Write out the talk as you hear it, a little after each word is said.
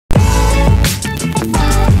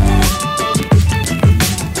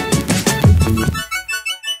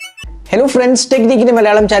Hello friends, Technique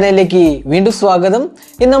Malayalam channel വീണ്ടും സ്വാഗതം.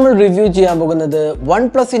 ഇന്ന് നമ്മൾ റിവ്യൂ ചെയ്യാൻ പോകുന്നത്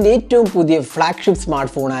OnePlusന്റെ ഏറ്റവും പുതിയ ഫ്ലാഗ്ഷിപ്പ്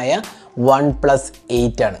സ്മാർട്ട്ഫോൺ ആയ OnePlus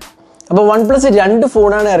 8 ആണ്. അപ്പോൾ OnePlus രണ്ട്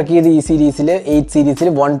ഫോണാണ് ഇറക്കിയത് ഈ സീരീസിൽ 8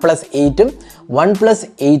 സീരീസിൽ OnePlus 8 ഉം OnePlus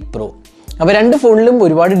 8 Pro. അപ്പോൾ രണ്ട് ഫോണിലും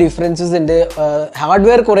ഒരുപാട് ഡിഫറൻസസ് ഉണ്ട്.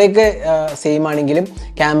 ഹാർഡ്വെയർ കുറേയൊക്കെ സെയിം ആണെങ്കിലും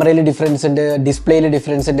ക്യാമറയിൽ ഡിഫറൻസ് ഉണ്ട്, ഡിസ്പ്ലേയിൽ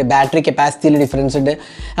ഡിഫറൻസ് ഉണ്ട്, ബാറ്ററി കപ്പാസിറ്റിയിൽ ഡിഫറൻസ് ഉണ്ട്,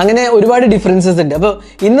 അങ്ങനെ ഒരുപാട് ഡിഫറൻസസ് ഉണ്ട്. അപ്പോൾ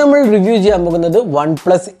ഇന്ന് നമ്മൾ റിവ്യൂ ചെയ്യാൻ പോകുന്നത്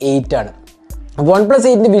OnePlus 8 ആണ്. OnePlus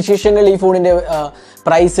 8ന്റെ വിശേഷങ്ങൾ, ഈ ഫോണിൻ്റെ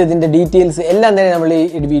പ്രൈസ്, ഇതിൻ്റെ ഡീറ്റെയിൽസ് എല്ലാം തന്നെ നമ്മൾ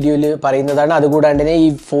ഈ വീഡിയോയിൽ പറയുന്നതാണ്. അതുകൂടാണ്ട് തന്നെ ഈ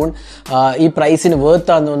ഫോൺ ഈ പ്രൈസിന്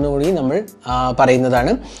വേർത്താണെന്നുകൂടി നമ്മൾ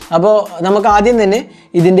പറയുന്നതാണ്. അപ്പോൾ നമുക്ക് ആദ്യം തന്നെ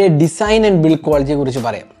ഇതിൻ്റെ ഡിസൈൻ ആൻഡ് ബിൽഡ് ക്വാളിറ്റിയെ കുറിച്ച്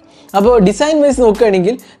പറയാം. അപ്പോൾ ഡിസൈൻ വൈസ്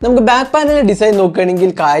നോക്കുകയാണെങ്കിൽ നമുക്ക് ബാക്ക് പാനലിലെ ഡിസൈൻ നോക്കുകയാണെങ്കിൽ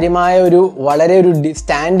കാര്യമായ വളരെ ഒരു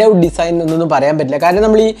സ്റ്റാൻഡ് ഔട്ട് ഡിസൈൻ എന്നൊന്നും പറയാൻ പറ്റില്ല. കാരണം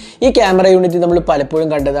നമ്മൾ ഈ ക്യാമറ യൂണിറ്റ് നമ്മൾ പലപ്പോഴും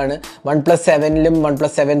കണ്ടതാണ്. OnePlus 7ലും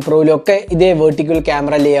OnePlus 7 Proയിലും ഒക്കെ ഇതേ വെർട്ടിക്കൽ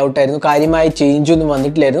ക്യാമറ ലേ ഔട്ട് ആയിരുന്നു, കാര്യമായ ചേഞ്ചൊന്നും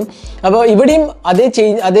വന്നിട്ടില്ലായിരുന്നു. അപ്പോൾ ഇവിടെയും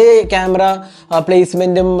അതേ ക്യാമറ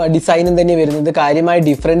പ്ലേസ്മെൻറ്റും ഡിസൈനും തന്നെ വരുന്നത്, കാര്യമായ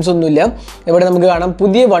ഡിഫറൻസ് ഒന്നുമില്ല. ഇവിടെ നമുക്ക് കാണാം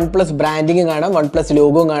പുതിയ OnePlus ബ്രാൻഡിങ് കാണാം, OnePlus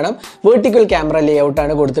ലോഗോ കാണാം, വെർട്ടിക്കൽ ക്യാമറ ലേ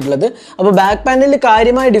ഔട്ടാണ് കൊടുത്തിട്ടുള്ളത്. അപ്പോൾ ബാക്ക് പാനലിൽ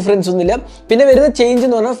കാര്യമായ ഡിഫറൻസ് ഒന്നുമില്ല. പിന്നെ വരുന്ന ചേഞ്ച്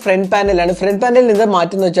എന്ന് പറഞ്ഞാൽ ഫ്രണ്ട് പാനലാണ്. ഫ്രണ്ട് പാനലിൽ എന്താ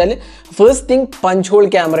മാറ്റം എന്ന് വെച്ചാൽ ഫസ്റ്റ് തിങ് പഞ്ച് ഹോൾ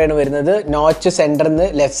ക്യാമറയാണ് വരുന്നത്. നോച്ച് സെൻറ്ററിൽ നിന്ന്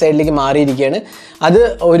ലെഫ്റ്റ് സൈഡിലേക്ക് മാറിയിരിക്കുകയാണ്, അത്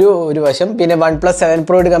ഒരു വശം. പിന്നെ OnePlus 7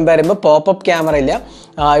 Pro കമ്പയർ ചെയ്യുമ്പോൾ പോപ്പപ്പ് ക്യാമറ ഇല്ല,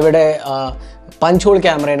 ഇവിടെ പഞ്ച് ഹോൾ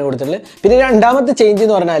ക്യാമറയാണ് കൊടുത്തിട്ടുള്ളത്. പിന്നെ രണ്ടാമത്തെ ചേഞ്ച്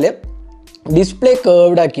എന്ന് പറഞ്ഞാൽ ഡിസ്പ്ലേ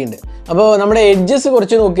കേർവ്ഡ് ആക്കിയിട്ടുണ്ട്. അപ്പോൾ നമ്മുടെ എഡ്ജസ്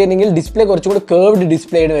കുറച്ച് നോക്കുകയാണെങ്കിൽ ഡിസ്പ്ലേ കുറച്ചും കൂടി കേർവ്ഡ്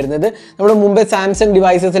ഡിസ്പ്ലേ ആണ് വരുന്നത്. നമ്മൾ മുമ്പേ സാംസങ്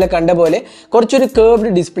ഡിവൈസസിലെ കണ്ട പോലെ കുറച്ചൊരു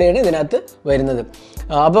കേർവ്ഡ് ഡിസ്പ്ലേ ആണ് ഇതിനകത്ത് വരുന്നത്.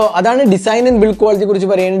 അപ്പോൾ അതാണ് ഡിസൈൻ ആൻഡ് ബിൽഡ് ക്വാളിറ്റിയെ കുറിച്ച്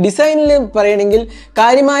പറയുന്നത്. ഡിസൈനിൽ പറയുകയാണെങ്കിൽ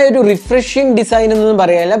കാര്യമായ ഒരു റിഫ്രഷിങ് ഡിസൈൻ എന്നൊന്നും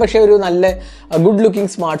പറയാനില്ല, പക്ഷേ ഒരു നല്ല ഗുഡ്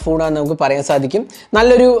ലുക്കിംഗ് സ്മാർട്ട് ഫോണാണെന്ന് നമുക്ക് പറയാൻ സാധിക്കും.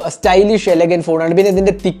 നല്ലൊരു സ്റ്റൈലിഷ് എലഗൻറ്റ് ഫോണാണ്. പിന്നെ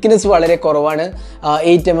ഇതിൻ്റെ തിക്നെസ് വളരെ കുറവാണ്,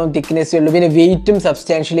 8mm തിക്നെസ്സേ ഉള്ളൂ. പിന്നെ വെയിറ്റും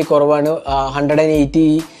സബ്സ്റ്റാൻഷ്യലി കുറവാണ്,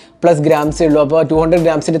 180+ ഗ്രാംസേ ഉള്ളൂ. അപ്പോൾ 200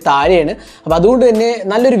 ഗ്രാംസിൻ്റെ താഴെയാണ്. അപ്പോൾ അതുകൊണ്ട് തന്നെ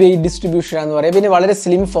നല്ലൊരു വെയിറ്റ് ഡിസ്ട്രിബ്യൂഷൻ ആണെന്ന് പറയാം. പിന്നെ വളരെ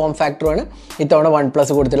സ്ലിം ഫോം ഫാക്ടറുമാണ് ഇത്തവണ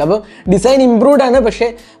OnePlus കൊടുത്തിട്ടുള്ളത്. അപ്പോൾ ഡിസൈൻ ഇംപ്രൂവ്ഡ് ആണ്, പക്ഷേ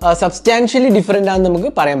സബ്സ്റ്റാൻഷ്യലി ഡിഫറെൻ്റ് ആണെന്ന്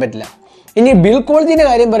നമുക്ക് പറയാൻ പറ്റില്ല. ഇനി ബിൽഡ് ക്വാളിറ്റീൻ്റെ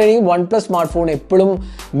കാര്യം പറയുകയാണെങ്കിൽ OnePlus സ്മാർട്ട് ഫോൺ എപ്പോഴും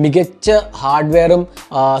മികച്ച ഹാർഡ്വെയറും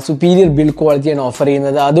സുപ്പീരിയർ ബിൽഡ് ക്വാളിറ്റിയാണ് ഓഫർ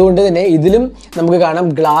ചെയ്യുന്നത്. അതുകൊണ്ട് തന്നെ ഇതിലും നമുക്ക് കാണാം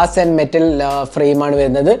ഗ്ലാസ് ആൻഡ് മെറ്റൽ ഫ്രെയിമാണ്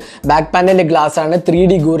വരുന്നത്. ബാക്ക് പാനലിലെ ഗ്ലാസ് ആണ്,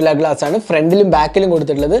 3D ഗോറില്ല ഗ്ലാസ് ആണ് ഫ്രണ്ടിലും ബാക്കിലും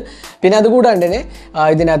കൊടുത്തിട്ടുള്ളത്. പിന്നെ അതുകൂടാണ്ട് തന്നെ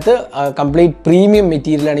ഇതിനകത്ത് കംപ്ലീറ്റ് പ്രീമിയം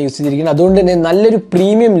മെറ്റീരിയലാണ് യൂസ് ചെയ്തിരിക്കുന്നത്. അതുകൊണ്ട് തന്നെ നല്ലൊരു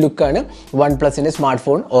പ്രീമിയം ലുക്കാണ് OnePlusൻ്റെ സ്മാർട്ട്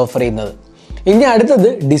ഫോൺ ഓഫർ ചെയ്യുന്നത്. ഇനി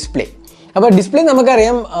അടുത്തത് ഡിസ്പ്ലേ. അപ്പോൾ ഡിസ്പ്ലേ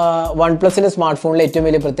നമുക്കറിയാം OnePlusൻ്റെ സ്മാർട്ട് ഫോണിലെ ഏറ്റവും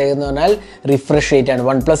വലിയ പ്രത്യേകത എന്ന് പറഞ്ഞാൽ റിഫ്രഷ് റേറ്റ് ആണ്.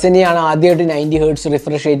 OnePlus തന്നെയാണ് ആദ്യമായിട്ട് 90 Hz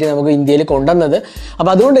റിഫ്രഷ് റേറ്റ് നമുക്ക് ഇന്ത്യയിൽ കൊണ്ടുവന്നത്.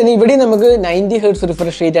 അപ്പോൾ അതുകൊണ്ട് തന്നെ ഇവിടെ നമുക്ക് 90 Hz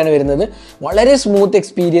റിഫ്രഷ് റേറ്റ് ആണ് വരുന്നത്. വളരെ സ്മൂത്ത്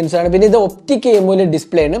എക്സ്പീരിയൻസ് ആണ്. പിന്നെ ഇത് ഒപ്റ്റിക് AMOLED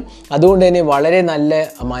ഡിസ്പ്ലേ ആണ്. അതുകൊണ്ട് തന്നെ വളരെ നല്ല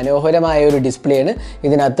മനോഹരമായ ഒരു ഡിസ്പ്ലേ ആണ്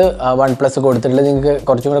ഇതിനകത്ത് OnePlus കൊടുത്തിട്ടുള്ളത്. നിങ്ങൾക്ക്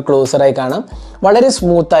കുറച്ചും കൂടെ ക്ലോസറായി കാണാം. വളരെ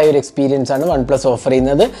സ്മൂത്തായ ഒരു എക്സ്പീരിയൻസ് ആണ് OnePlus ഓഫർ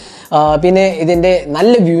ചെയ്യുന്നത്. പിന്നെ ഇതിൻ്റെ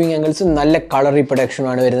നല്ല വ്യൂയിങ് ആംഗിൾസും നല്ല കളർ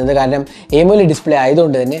റീപ്രൊഡക്ഷനുമാണ് വരുന്നത്. കാരണം AMOLED ഡിസ്പ്ലേ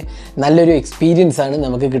ആയതുകൊണ്ട് തന്നെ നല്ലൊരു എക്സ്പീരിയൻസ് ആണ്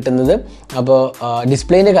നമുക്ക് കിട്ടുന്നത്. അപ്പോൾ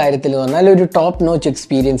ഡിസ്പ്ലേൻ്റെ കാര്യത്തിൽ എന്ന് പറഞ്ഞാൽ ഒരു ടോപ്പ് നോച്ച്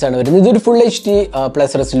എക്സ്പീരിയൻസ് ആണ് വരുന്നത്. ഇതൊരു ഫുൾ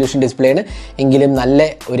HD+ റെസൊല്യൂഷൻ ഡിസ്പ്ലേ ആണ്, എങ്കിലും നല്ല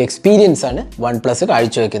ഒരു എക്സ്പീരിയൻസ് ആണ് OnePlus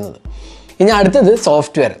കാഴ്ചവെക്കുന്നത്. ഇനി അടുത്തത്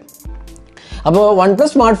സോഫ്റ്റ്വെയർ. അപ്പോൾ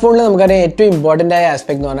OnePlus സ്മാർട്ട് ഫോണിൽ നമുക്കറിയാം ഏറ്റവും ഇമ്പോർട്ടൻ്റ് ആയ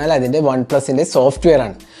ആസ്പെക്ട് എന്ന് പറഞ്ഞാൽ അതിൻ്റെ OnePlusൻ്റെ സോഫ്റ്റ്വെയർ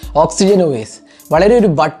ആണ്. Oxygen OS വളരെ ഒരു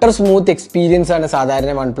ബട്ടർ സ്മൂത്ത് എക്സ്പീരിയൻസ് ആണ്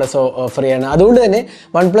സാധാരണ OnePlus ഓഫർ ചെയ്യുന്നത്. അതുകൊണ്ട് തന്നെ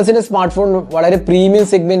OnePlusൻ്റെ സ്മാർട്ട് ഫോൺ വളരെ പ്രീമിയം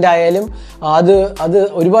സെഗ്മെൻ്റ് ആയാലും അത്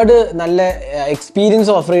ഒരുപാട് നല്ല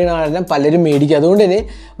എക്സ്പീരിയൻസ് ഓഫർ ചെയ്യുന്ന കാരണം പലരും മേടിക്കും. അതുകൊണ്ട് തന്നെ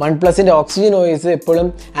OnePlusൻ്റെ Oxygen OS എപ്പോഴും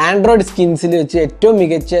ആൻഡ്രോയിഡ് സ്കിൻസിൽ വെച്ച് ഏറ്റവും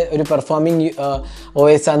മികച്ച ഒരു പെർഫോമിംഗ്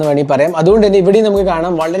OS ആണെന്ന് വേണമെങ്കിൽ പറയാം. അതുകൊണ്ട് തന്നെ ഇവിടെ നമുക്ക്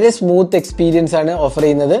കാണാം വളരെ സ്മൂത്ത് എക്സ്പീരിയൻസ് ആണ് ഓഫർ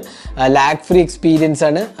ചെയ്യുന്നത്, ലാഗ് ഫ്രീ എക്സ്പീരിയൻസ്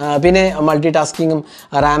ആണ്. പിന്നെ മൾട്ടി ടാസ്കിങ്ങും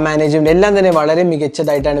റാം മാനേജ്മെൻറ്റ് എല്ലാം തന്നെ വളരെ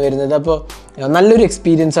മികച്ചതായിട്ടാണ് വരുന്നത്. അപ്പോൾ നല്ലൊരു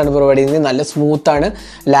എക്സ്പീരിയൻസ് ആണ് പ്രൊവൈഡ് ചെയ്യുന്നത്. നല്ല സ്മൂത്താണ്,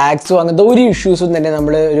 ലാഗ്സോ അങ്ങനത്തെ ഒരു ഇഷ്യൂസും തന്നെ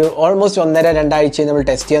നമ്മൾ ഒരു ഓൾമോസ്റ്റ് 1.5-2 ആഴ്ച നമ്മൾ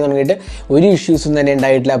ടെസ്റ്റ് ചെയ്യാൻ തുടങ്ങിയിട്ട് ഒരു ഇഷ്യൂസും തന്നെ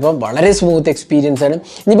ഉണ്ടായിട്ടില്ല. അപ്പം വളരെ സ്മൂത്ത് എക്സ്പീരിയൻസ് ആണ്.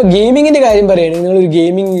 ഇനിയിപ്പോൾ ഗെയിമിങ്ങിൻ്റെ കാര്യം പറയുകയാണെങ്കിൽ നിങ്ങളൊരു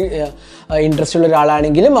ഗെയിമിംഗ് ഇൻട്രസ്റ്റ് ഉള്ള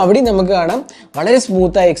ഒരാളാണെങ്കിലും അവിടെയും നമുക്ക് കാണാം വളരെ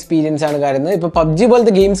സ്മൂത്തായ എക്സ്പീരിയൻസ് ആണ് കാണുന്നത്. ഇപ്പോൾ PUBG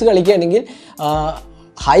പോലത്തെ ഗെയിംസ് കളിക്കുകയാണെങ്കിൽ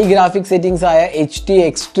ഹൈ ഗ്രാഫിക് സെറ്റിങ്സ് ആയ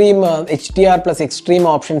HDR+ എക്സ്ട്രീം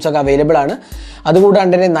ഓപ്ഷൻസ് ഒക്കെ അവൈലബിൾ ആണ്.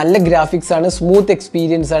 അതുകൂടാണ്ട് തന്നെ നല്ല ഗ്രാഫിക്സ് ആണ്, സ്മൂത്ത്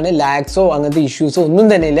എക്സ്പീരിയൻസ് ആണ്, ലാഗ്സോ അങ്ങനത്തെ ഇഷ്യൂസോ ഒന്നും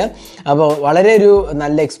തന്നെ ഇല്ല. അപ്പോൾ വളരെ ഒരു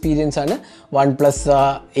നല്ല എക്സ്പീരിയൻസ് ആണ് OnePlus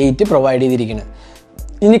 8 പ്രൊവൈഡ് ചെയ്തിരിക്കുന്നത്.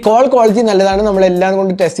 ഇനി കോൾ ക്വാളിറ്റി നല്ലതാണ്. നമ്മളെല്ലാം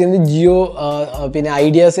കൊണ്ട് ടെസ്റ്റ് ചെയ്യുന്നത് ജിയോ പിന്നെ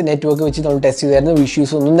ഐഡിയാസ് നെറ്റ്വർക്ക് വെച്ച് നമ്മൾ ടെസ്റ്റ് ചെയ്തായിരുന്നു.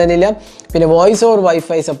 ഇഷ്യൂസ് ഒന്നും തന്നെ ഇല്ല. പിന്നെ വോയിസ് ഓവർ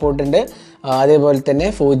വൈഫൈ സപ്പോർട്ട് ഉണ്ട്, അതേപോലെ തന്നെ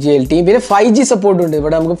 4G LTE, പിന്നെ 5G സപ്പോർട്ടും ഉണ്ട്.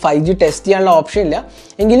 ഇവിടെ നമുക്ക് 5G ടെസ്റ്റ് ചെയ്യാനുള്ള ഓപ്ഷൻ ഇല്ല,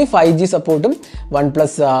 എങ്കിലും 5G സപ്പോർട്ടും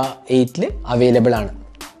OnePlus 8 അവൈലബിൾ ആണ്.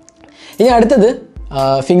 ഇനി അടുത്തത്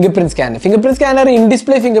finger print scanner in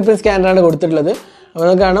display finger print സ്കാനറാണ് കൊടുത്തിട്ടുള്ളത്. അപ്പോൾ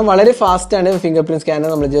നമുക്ക് കാണാം വളരെ ഫാസ്റ്റാണ് ഫിംഗർ പ്രിൻറ്റ് സ്കാനർ.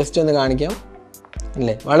 നമ്മൾ ജസ്റ്റ് ഒന്ന് കാണിക്കാം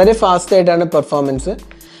അല്ലേ, വളരെ ഫാസ്റ്റായിട്ടാണ് പെർഫോമൻസ്.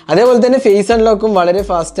 അതേപോലെ തന്നെ ഫേസ് അൺലോക്കും വളരെ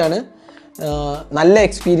ഫാസ്റ്റാണ്. നല്ല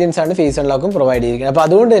എക്സ്പീരിയൻസ് ആണ് ഫേസ് അൺലോക്കും പ്രൊവൈഡ് ചെയ്തിരിക്കുന്നത്. അപ്പോൾ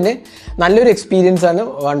അതുകൊണ്ട് തന്നെ നല്ലൊരു എക്സ്പീരിയൻസ് ആണ്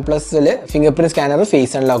OnePlusൽ ഫിംഗർ പ്രിൻറ്റ് സ്കാനറും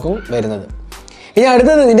ഫേസ് അൺലോക്കും വരുന്നത്. ഇനി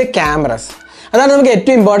അടുത്തത് ഇതിൻ്റെ ക്യാമറാസ്, അതാണ് നമുക്ക്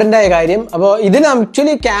ഏറ്റവും ഇമ്പോർട്ടൻ്റ് ആയ കാര്യം. അപ്പോൾ ഇതിന്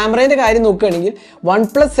ആക്ച്വലി ക്യാമറേൻ്റെ കാര്യം നോക്കുകയാണെങ്കിൽ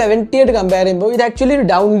OnePlus 70 ആയിട്ട് കമ്പയർ ചെയ്യുമ്പോൾ ഇത് ആക്ച്വലി ഒരു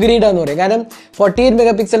ഡൗൺ ഗ്രേഡാന്ന് പറയും. കാരണം 48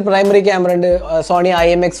 MP പ്രൈമറി ക്യാമറ ഉണ്ട്, സോണി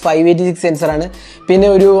IMX 586 സെൻസറാണ്, പിന്നെ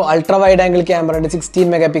ഒരു അൾട്രാ വൈഡ് ആംഗിൾ ക്യാമറ ഉണ്ട്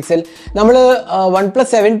 16 MP. നമ്മൾ OnePlus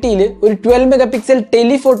 70ൽ ഒരു 12 MP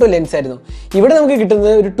ടെലിഫോട്ടോ ലെൻസ് ആയിരുന്നു. ഇവിടെ നമുക്ക്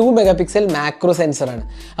കിട്ടുന്നത് ഒരു 2 MP മാക്രോ സെൻസറാണ്.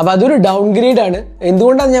 അപ്പോൾ അതൊരു ഡൗൺ ഗ്രേഡാണ്.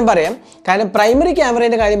 എന്തുകൊണ്ടാണെന്ന് ഞാൻ പറയാം. കാരണം പ്രൈമറി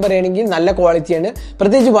ക്യാമറേൻ്റെ കാര്യം പറയുകയാണെങ്കിൽ നല്ല ക്വാളിറ്റിയാണ്.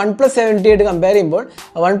 പ്രത്യേകിച്ച് OnePlus 70 ആയിട്ട് കമ്പയർ ചെയ്യുമ്പോൾ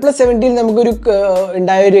OnePlus 70ൽ നമുക്കൊരു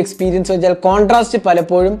ഉണ്ടായൊരു എക്സ്പീരിയൻസ് വെച്ചാൽ കോൺട്രാസ്റ്റ്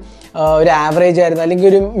പലപ്പോഴും ഒരു ആവറേജ് ആയിരുന്നു, അല്ലെങ്കിൽ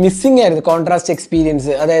ഒരു മിസ്സിംഗ് ആയിരുന്നു കോൺട്രാസ്റ്റ്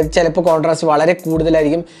എക്സ്പീരിയൻസ്. അതായത് ചിലപ്പോൾ കോൺട്രാസ്റ്റ് വളരെ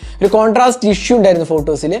കൂടുതലായിരിക്കും, ഒരു കോൺട്രാസ്റ്റ് ഇഷ്യൂ ഉണ്ടായിരുന്നു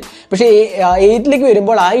ഫോട്ടോസിൽ. പക്ഷേ 8ലേക്ക്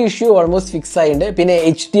വരുമ്പോൾ ആ ഇഷ്യൂ ഓൾമോസ്റ്റ് ഫിക്സ് ആയിട്ടുണ്ട്. പിന്നെ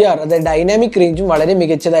HDR അതായത് ഡൈനാമിക് റേഞ്ചും വളരെ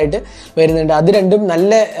മികച്ചതായിട്ട് വരുന്നുണ്ട്. അത് രണ്ടും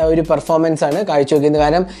നല്ല ഒരു പെർഫോമൻസ് ആണ് കാഴ്ചവെക്കുന്നത്.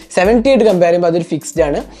 കാരണം 70 ആയിട്ട് കമ്പയർ ചെയ്യുമ്പോൾ അതൊരു ഫിക്സ്ഡ്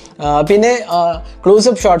ആണ്. പിന്നെ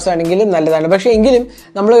ക്ലോസപ്പ് ഷോട്ട്സ് ആണെങ്കിലും നല്ലതാണ്. പക്ഷേ എങ്കിലും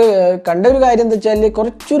നമ്മൾ കണ്ട ഒരു കാര്യം എന്താ വെച്ചാൽ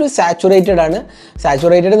കുറച്ചൊരു സാച്ചുറേറ്റഡ് ആണ്.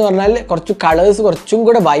 സാച്ചുറേറ്റഡ് എന്ന് പറഞ്ഞാൽ കുറച്ച് കളേഴ്സ് കുറച്ചും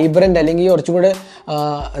കൂടെ വൈബ്രൻ്റ് അല്ലെങ്കിൽ കുറച്ചും കൂടെ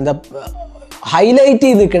എന്താ ഹൈലൈറ്റ്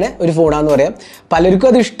ചെയ്ത് നിൽക്കണ ഒരു ഫോണാന്ന് പറയാം. പലർക്കും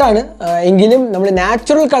അത് ഇഷ്ടമാണ്. എങ്കിലും നമ്മൾ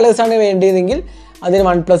നാച്ചുറൽ കളേഴ്സാണ് വേണ്ടതെങ്കിൽ അതിന്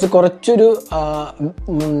OnePlus കുറച്ചൊരു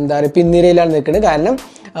എന്താ പറയുക പിന്നിരയിലാണ് നിൽക്കുന്നത്. കാരണം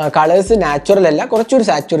കളേഴ്സ് നാച്ചുറൽ അല്ല, കുറച്ചൊരു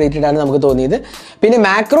സാച്ചുറേറ്റഡ് ആണ് നമുക്ക് തോന്നിയത്. പിന്നെ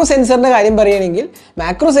മാക്രോ സെൻസറിൻ്റെ കാര്യം പറയുകയാണെങ്കിൽ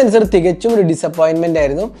മാക്രോ സെൻസർ തികച്ചും ഒരു ഡിസപ്പോയിൻമെൻ്റ്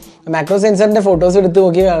ആയിരുന്നു. മാക്രോ സെൻസറിൻ്റെ ഫോട്ടോസ് എടുത്ത്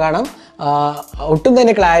നോക്കി കാണാം, ഒട്ടും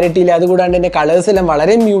തന്നെ ക്ലാരിറ്റി ഇല്ല. അതുകൂടാണ്ട് തന്നെ കളേഴ്സ് എല്ലാം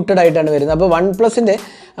വളരെ മ്യൂട്ടഡ് ആയിട്ടാണ് വരുന്നത്. അപ്പോൾ OnePlusൻ്റെ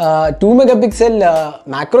 2 MP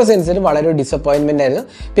മാക്രോ സെൻസർ വളരെ ഡിസപ്പോയിൻമെൻ്റ് ആയിരുന്നു.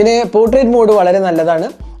 പിന്നെ പോർട്രേറ്റ് മോഡ് വളരെ നല്ലതാണ്,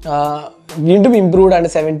 വീണ്ടും ഇംപ്രൂവ്ഡ് ആണ്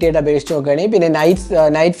 70 ആയിട്ട് അപേക്ഷിച്ച് നോക്കുകയാണെങ്കിൽ. പിന്നെ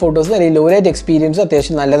നൈറ്റ് ഫോട്ടോസ് അല്ലെങ്കിൽ ലോ ലൈറ്റ് എക്സ്പീരിയൻസും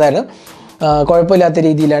അത്യാവശ്യം നല്ലതാണ്, കുഴപ്പമില്ലാത്ത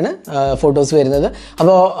രീതിയിലാണ് ഫോട്ടോസ് വരുന്നത്.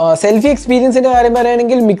 അപ്പോൾ സെൽഫി എക്സ്പീരിയൻസിൻ്റെ കാര്യം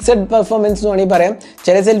പറയുകയാണെങ്കിൽ മിക്സഡ് പെർഫോമൻസ് എന്ന് വേണമെങ്കിൽ പറയാം.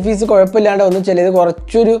 ചില സെൽഫീസ് കുഴപ്പമില്ലാണ്ട് വന്നു, ചിലത്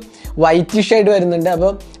കുറച്ചൊരു വൈറ്റിഷ് ആയിട്ട് വരുന്നുണ്ട്.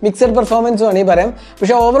 അപ്പോൾ മിക്സഡ് പെർഫോമൻസ് വേണമെങ്കിൽ പറയാം.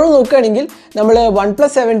 പക്ഷേ ഓവറോൾ നോക്കുകയാണെങ്കിൽ നമ്മൾ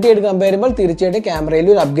OnePlus 70 ആയിട്ട് കമ്പയർ ചെയ്യുമ്പോൾ തീർച്ചയായിട്ടും ക്യാമറയിൽ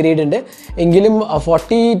ഒരു അപ്ഗ്രേഡ് ഉണ്ട്. എങ്കിലും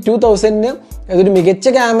 42,000 ഇതൊരു മികച്ച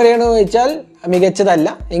ക്യാമറയാണോ എന്ന് ചോദിച്ചാൽ മികച്ചതല്ല,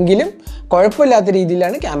 എങ്കിലും കുഴപ്പമില്ലാത്ത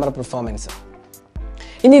രീതിയിലാണ് ക്യാമറ പെർഫോമൻസ്.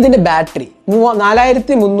 ഇനി ഇതിൻ്റെ ബാറ്ററി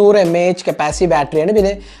 4300 mAh കപ്പാസിറ്റി ബാറ്ററിയാണ്.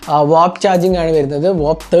 പിന്നെ വാപ്പ് ചാർജിങ് ആണ് വരുന്നത്,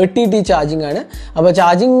 വാപ്പ് 30T ചാർജിങ് ആണ്. അപ്പോൾ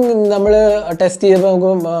ചാർജിങ് നമ്മൾ ടെസ്റ്റ് ചെയ്തപ്പോൾ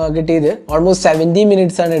നമുക്ക് കിട്ടിയത് ഓൾമോസ്റ്റ് 70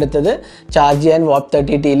 മിനിറ്റ്സ് ആണ് എടുത്തത് ചാർജ് ചെയ്യാൻ വാപ്പ്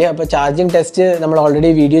 30Tയിൽ. അപ്പോൾ ചാർജിങ് ടെസ്റ്റ് നമ്മൾ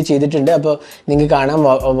ഓൾറെഡി വീഡിയോ ചെയ്തിട്ടുണ്ട്, അപ്പോൾ നിങ്ങൾക്ക് കാണാം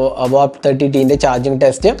വാപ്പ് 30Tൻ്റെ ചാർജിങ്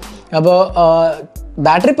ടെസ്റ്റ്. അപ്പോൾ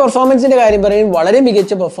ബാറ്ററി പെർഫോമൻസിൻ്റെ കാര്യം പറയുന്നത് വളരെ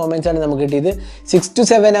മികച്ച പെർഫോമൻസ് ആണ് നമുക്ക് കിട്ടിയത്. 6 to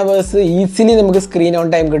 7 hours ഈസിലി നമുക്ക് സ്ക്രീൻ ഓൺ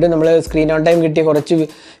ടൈം കിട്ടും. നമ്മൾ സ്ക്രീൻ ഓൺ ടൈം കിട്ടിയ കുറച്ച്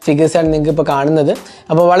ഫിഗേഴ്സാണ് നിങ്ങൾക്ക് ഇപ്പോൾ കാണുന്നത്.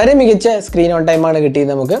 അപ്പോൾ വളരെ മികച്ച സ്ക്രീൻ ഓൺ ടൈമാണ് കിട്ടിയത്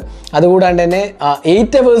നമുക്ക്. അതുകൂടാണ്ട് തന്നെ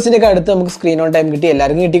 8 hours അടുത്ത് നമുക്ക് സ്ക്രീൻ ഓൺ ടൈം കിട്ടി.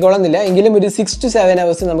 എല്ലാവർക്കും കിട്ടിക്കോളന്നില്ല, എങ്കിലും ഒരു 6 to 7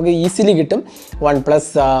 hours നമുക്ക് ഈസിലി കിട്ടും OnePlus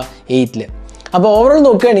 8ൽ. അപ്പോൾ ഓവറോൾ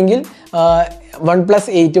നോക്കുകയാണെങ്കിൽ OnePlus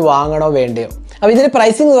 8 വാങ്ങണോ വേണ്ടയോ? അപ്പോൾ ഇതിൻ്റെ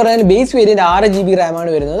പ്രൈസിംഗ് എന്ന് പറഞ്ഞാൽ ബേസ് വേരിയൻറ്റ് 6 GB റാമാണ്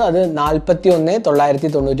വരുന്നത്. അത്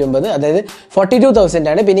 41,999, അതായത് 42,000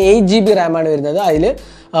 ആണ്. പിന്നെ 8 GB റാമാണ് വരുന്നത്, അതിൽ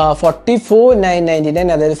 44,999,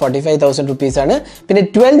 അതായത് 45,000 റുപ്പീസാണ്. പിന്നെ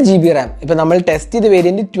 12 GB റാം, ഇപ്പോൾ നമ്മൾ ടെസ്റ്റ് ചെയ്ത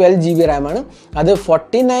വേരിയൻറ്റ് 12 GB റാമാണ്, അത്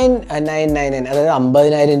 49,999, അതായത്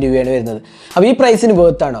 50,000 രൂപയാണ് വരുന്നത്. അപ്പോൾ ഈ പ്രൈസിന്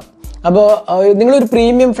വേർത്താണോ? അപ്പോൾ നിങ്ങളൊരു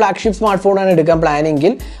പ്രീമിയം ഫ്ലാഗ്ഷിപ്പ് സ്മാർട്ട് ഫോണാണ് എടുക്കാൻ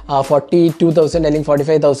പ്ലാനെങ്കിൽ 42,000 അല്ലെങ്കിൽ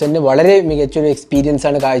 45,000 വളരെ മികച്ചൊരു എക്സ്പീരിയൻസ്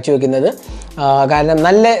ആണ് കാഴ്ചവെക്കുന്നത്. കാരണം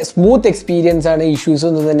നല്ല സ്മൂത്ത് എക്സ്പീരിയൻസ് ആണ്, ഇഷ്യൂസ്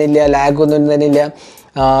ഒന്നും തന്നെ ഇല്ല, ലാഗ് ഒന്നും തന്നെ ഇല്ല.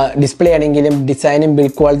 ഡിസ്പ്ലേ ആണെങ്കിലും ഡിസൈനും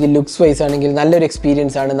ബിൽഡ് ക്വാളിറ്റി ലുക്സ് വൈസ് ആണെങ്കിലും നല്ലൊരു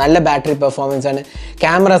എക്സ്പീരിയൻസ് ആണ്. നല്ല ബാറ്ററി പെർഫോമൻസ് ആണ്.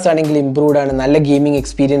 ക്യാമറാസ് ആണെങ്കിൽ ഇംപ്രൂവ്ഡ് ആണ്. നല്ല ഗെയിമിംഗ്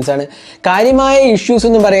എക്സ്പീരിയൻസ് ആണ്. കാര്യമായ ഇഷ്യൂസ്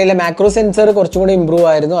ഒന്നും പറയില്ല. മാക്രോ സെൻസർ കുറച്ചും കൂടി ഇമ്പ്രൂവ്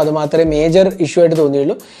ആയിരുന്നു, അത് മാത്രമേ മേജർ ഇഷ്യൂ ആയിട്ട്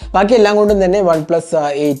തോന്നിയുള്ളൂ. ബാക്കി എല്ലാം കൊണ്ടും തന്നെ OnePlus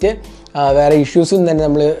 8 വേറെ ഇഷ്യൂസൊന്നും തന്നെ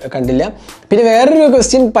നമ്മൾ കണ്ടില്ല. പിന്നെ വേറൊരു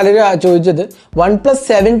ക്വസ്റ്റ്യൻ പലരും ചോദിച്ചത് OnePlus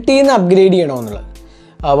 70 അപ്ഗ്രേഡ് ചെയ്യണോ എന്നുള്ളത്.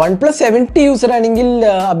 OnePlus 70 യൂസർ ആണെങ്കിൽ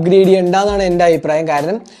അപ്ഗ്രേഡ് ചെയ്യേണ്ടതെന്നാണ് എൻ്റെ അഭിപ്രായം.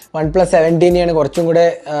 കാരണം OnePlus 70 കുറച്ചും കൂടെ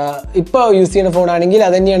ഇപ്പോൾ യൂസ് ചെയ്യുന്ന ഫോണാണെങ്കിൽ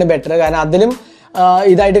അത് തന്നെയാണ് ബെറ്റർ. കാരണം അതിലും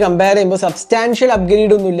ഇതായിട്ട് കമ്പയർ ചെയ്യുമ്പോൾ സബ്സ്റ്റാൻഷ്യൽ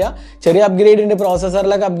അപ്ഗ്രേഡ് ഒന്നുമില്ല. ചെറിയ അപ്ഗ്രേഡ് ഉണ്ട്,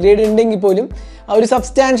 പ്രോസസ്സറിലൊക്കെ അപ്ഗ്രേഡ് ഉണ്ടെങ്കിൽ പോലും ഒരു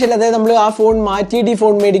സബ്സ്റ്റാൻഷ്യൽ, അതായത് നമ്മൾ ആ ഫോൺ മാറ്റിയിട്ട് ഈ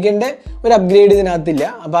ഫോൺ മേടിക്കേണ്ട ഒരു അപ്ഗ്രേഡ് ഇതിനകത്തില്ല.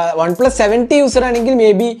 അപ്പോൾ OnePlus 70 യൂസർ ആണെങ്കിൽ മേ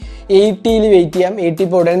ബി 80ൽ വെയിറ്റ് ചെയ്യാം. 80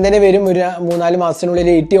 ഇപ്പോൾ ഉടൻ തന്നെ വരും, ഒരു 3-4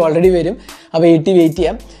 മാസത്തിനുള്ളിൽ 80 ഓൾറെഡി വരും. അപ്പോൾ 80 വെയിറ്റ്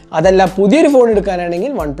ചെയ്യാം. അതല്ല പുതിയൊരു ഫോൺ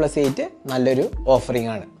എടുക്കാനാണെങ്കിൽ OnePlus 8 നല്ലൊരു ഓഫറിംഗ്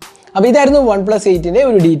ആണ്. അപ്പോൾ ഇതായിരുന്നു OnePlus 8ൻ്റെ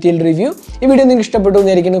ഒരു ഡീറ്റെയിൽഡ് റിവ്യൂ. ഈ വീഡിയോ നിങ്ങൾക്ക് ഇഷ്ടപ്പെട്ടു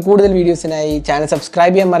എന്നായിരിക്കുന്നു. കൂടുതൽ വീഡിയോസിനായി ചാനൽ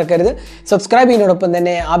സബ്സ്ക്രൈബ് ചെയ്യാൻ മറക്കരുത്. സബ്സ്ക്രൈബ് ചെയ്യുന്നതോടൊപ്പം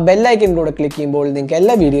തന്നെ ആ ബെല്ലൈക്കൻ കൂടെ ക്ലിക്ക് ചെയ്യുമ്പോൾ നിങ്ങൾക്ക്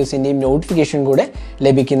എല്ലാ വീഡിയോസിൻ്റെയും നോട്ടിഫിക്കേഷൻ കൂടെ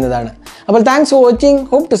ലഭിക്കുന്നതാണ്. അപ്പോൾ thanks for watching.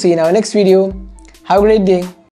 Hope to see in our next video. Have A great day.